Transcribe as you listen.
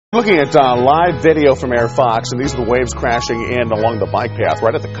Looking at live video from Air Fox, and these are the waves crashing in along the bike path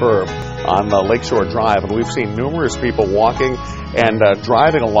right at the curb on Lakeshore Drive, and we've seen numerous people walking and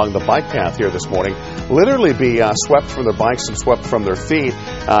driving along the bike path here this morning literally be swept from their bikes and swept from their feet.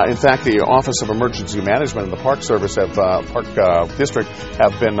 In fact, the Office of Emergency Management and the Park Service Park District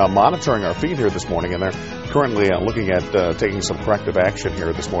have been monitoring our feet here this morning, and they're currently looking at taking some corrective action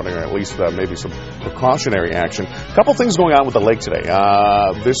here this morning, or at least maybe some precautionary action. A couple things going on with the lake today.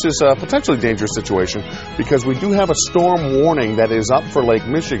 This is a potentially dangerous situation because we do have a storm warning that is up for Lake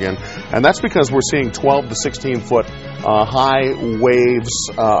Michigan, and that's because we're seeing 12 to 16 foot high waves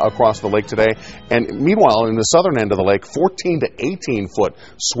across the lake today. And meanwhile, in the southern end of the lake, 14 to 18 foot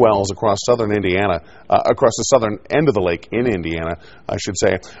swells across southern Indiana, across the southern end of the lake in Indiana, I should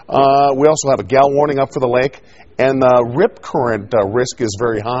say. We also have a gale warning up for the lake, and the rip current risk is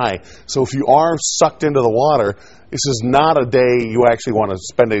very high. So if you are sucked into the water, this is not a day you actually want to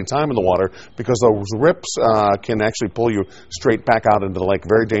spend any time in the water, because those rips can actually pull you straight back out into the lake.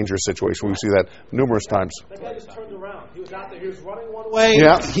 Very dangerous situation. We see that numerous times. That guy just turned around. He was out there. He was running one way.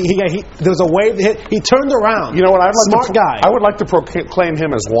 Yeah. There was a wave that hit. He turned around. You know what? Smart guy. I would like to proclaim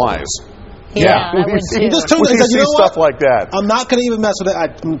him as wise. Yeah, I would too. He just turned around. You know stuff like that. I'm not going to even mess with it.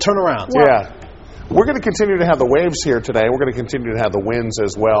 I'm going to turn around. Yeah. We're going to continue to have the waves here today. We're going to continue to have the winds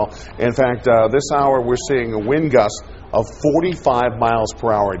as well. In fact, this hour we're seeing a wind gust of 45 miles per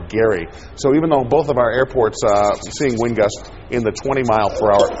hour at Gary. So even though both of our airports seeing wind gusts in the 20 mile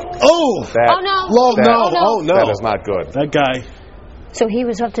per hour. Oh! No. That is not good. That guy. So he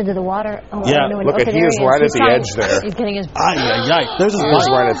was hooked into the water. Oh, yeah. Look at, he is right at the edge there. He's getting his. There's his He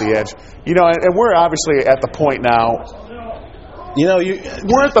is right at the edge. You know, and we're obviously at the point now. You know,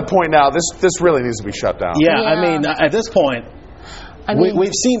 we're at the point now. This really needs to be shut down. Yeah. I mean, at this point,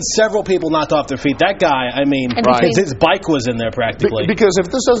 we've seen several people knocked off their feet. That guy, I mean, his bike was in there practically. Because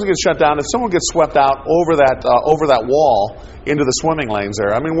if this doesn't get shut down, if someone gets swept out over that wall into the swimming lanes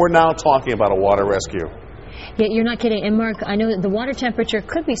there, I mean, we're now talking about a water rescue. Yeah, you're not kidding. And Mark, I know that the water temperature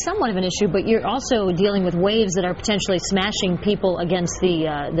could be somewhat of an issue, but you're also dealing with waves that are potentially smashing people against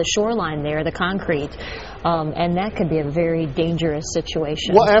the shoreline there, the concrete. And that could be a very dangerous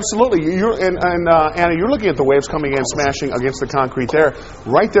situation. Well, absolutely. Anna, you're looking at the waves coming in, smashing against the concrete there.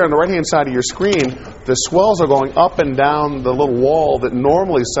 Right there on the right-hand side of your screen, the swells are going up and down the little wall that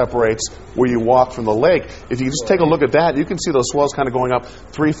normally separates where you walk from the lake. If you just take a look at that, you can see those swells kind of going up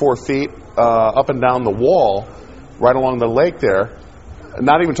 3-4 feet up and down the wall right along the lake there.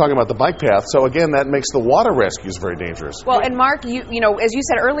 Not even talking about the bike path. So again, that makes the water rescues very dangerous. Well, and Mark, you know, as you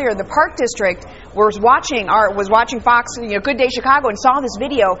said earlier, the Park District was watching Fox, Good Day Chicago, and saw this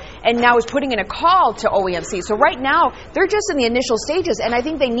video, and now is putting in a call to OEMC. So right now, they're just in the initial stages, and I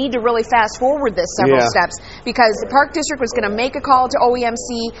think they need to really fast forward this several steps, because the Park District was going to make a call to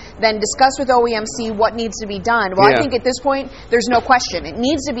OEMC, then discuss with OEMC what needs to be done. Well, I think at this point, there's no question. It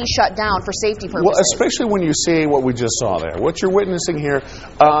needs to be shut down for safety purposes. Well, especially when you see what we just saw there. What you're witnessing here,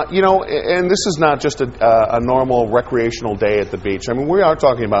 and this is not just a normal recreational day at the beach. I mean, we are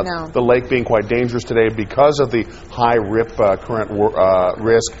talking about the lake being quite dangerous today because of the high rip current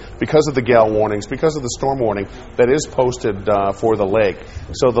risk, because of the gale warnings, because of the storm warning that is posted for the lake.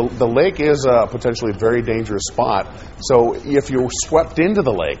 So the lake is a potentially very dangerous spot. So if you're swept into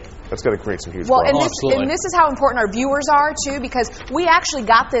the lake, that's going to create some huge problems. And this is how important our viewers are, too, because we actually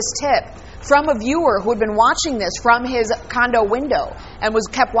got this tip from a viewer who had been watching this from his condo window and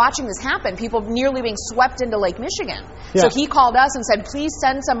kept watching this happen, people nearly being swept into Lake Michigan. Yeah. So he called us and said, please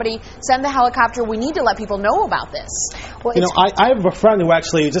send the helicopter. We need to let people know about this. Well, I have a friend who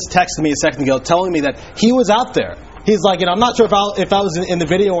actually just texted me a second ago telling me that he was out there. He's like, I'm not sure if I was in the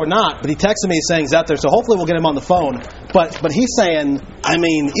video or not, but he texted me saying he's out there, so hopefully we'll get him on the phone. But he's saying, I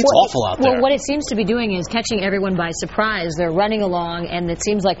mean, it's awful out there. Well, what it seems to be doing is catching everyone by surprise. They're running along, and it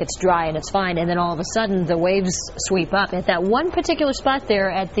seems like it's dry and it's fine, and then all of a sudden the waves sweep up at that one particular spot there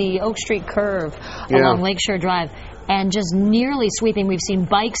at the Oak Street curve along Lakeshore Drive. And just nearly sweeping. We've seen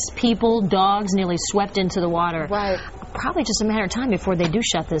bikes, people, dogs nearly swept into the water. Right. Probably just a matter of time before they do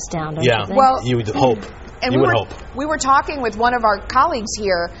shut this down, don't you think? Well, you would hope. And we were talking with one of our colleagues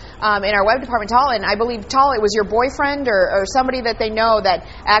here in our web department, Tala, and I believe, Tala, it was your boyfriend or somebody that they know that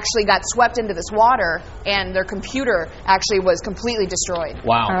actually got swept into this water, and their computer actually was completely destroyed.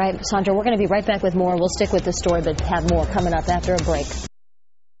 Wow. All right, Sandra, we're going to be right back with more. We'll stick with this story, but have more coming up after a break.